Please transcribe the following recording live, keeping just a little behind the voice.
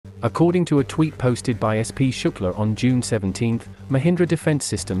According to a tweet posted by SP Shukla on June 17, Mahindra Defence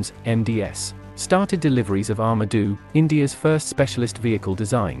Systems, MDS, started deliveries of Armado, India's first specialist vehicle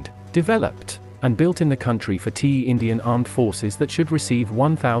designed, developed, and built in the country for TE Indian Armed Forces that should receive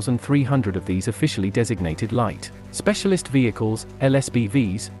 1,300 of these officially designated light specialist vehicles,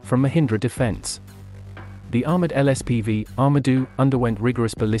 LSPVs, from Mahindra Defence. The armored LSPV, Armado, underwent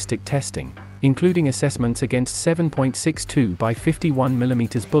rigorous ballistic testing, including assessments against 7.62 by 51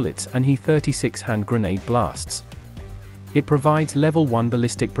 mm bullets and He-36 hand grenade blasts. It provides Level 1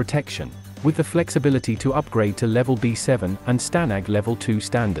 ballistic protection, with the flexibility to upgrade to Level B7 and STANAG Level 2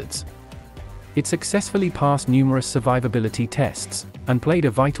 standards. It successfully passed numerous survivability tests, and played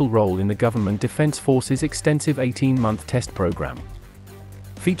a vital role in the Government Defence Force's extensive 18-month test program.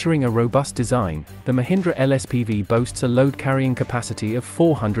 Featuring a robust design, the Mahindra LSPV boasts a load-carrying capacity of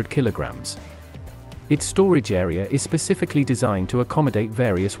 400 kilograms. Its storage area is specifically designed to accommodate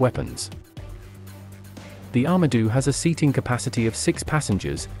various weapons. The Armado has a seating capacity of 6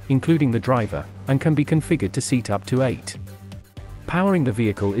 passengers, including the driver, and can be configured to seat up to 8. Powering the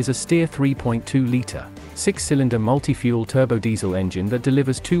vehicle is a Steer 3.2-litre, 6-cylinder multi-fuel turbodiesel engine that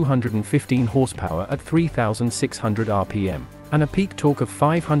delivers 215 horsepower at 3,600 rpm, and a peak torque of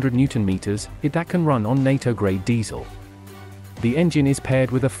 500 Nm, that can run on NATO-grade diesel. The engine is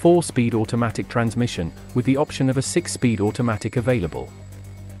paired with a 4-speed automatic transmission, with the option of a 6-speed automatic available.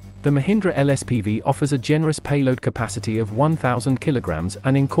 The Mahindra LSPV offers a generous payload capacity of 1,000 kilograms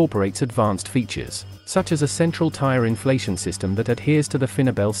and incorporates advanced features, such as a central tire inflation system that adheres to the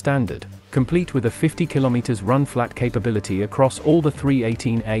Finabel standard, complete with a 50 km run-flat capability across all the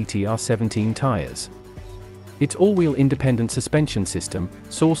 318A TR17 tires. Its all-wheel independent suspension system,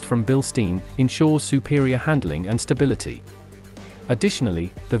 sourced from Bilstein, ensures superior handling and stability.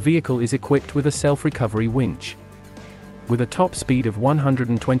 Additionally, the vehicle is equipped with a self-recovery winch, with a top speed of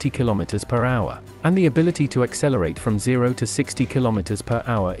 120 km per hour, and the ability to accelerate from 0 to 60 km per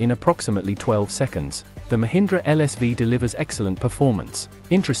hour in approximately 12 seconds, the Mahindra LSV delivers excellent performance.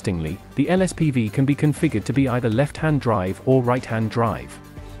 Interestingly, the LSPV can be configured to be either left-hand drive or right-hand drive.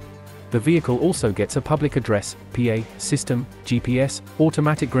 The vehicle also gets a public address, PA, system, GPS,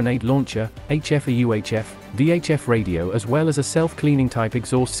 automatic grenade launcher, HF/UHF, VHF radio, as well as a self-cleaning type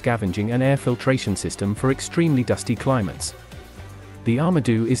exhaust scavenging and air filtration system for extremely dusty climates. The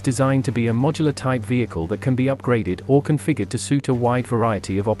Armado is designed to be a modular type vehicle that can be upgraded or configured to suit a wide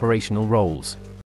variety of operational roles.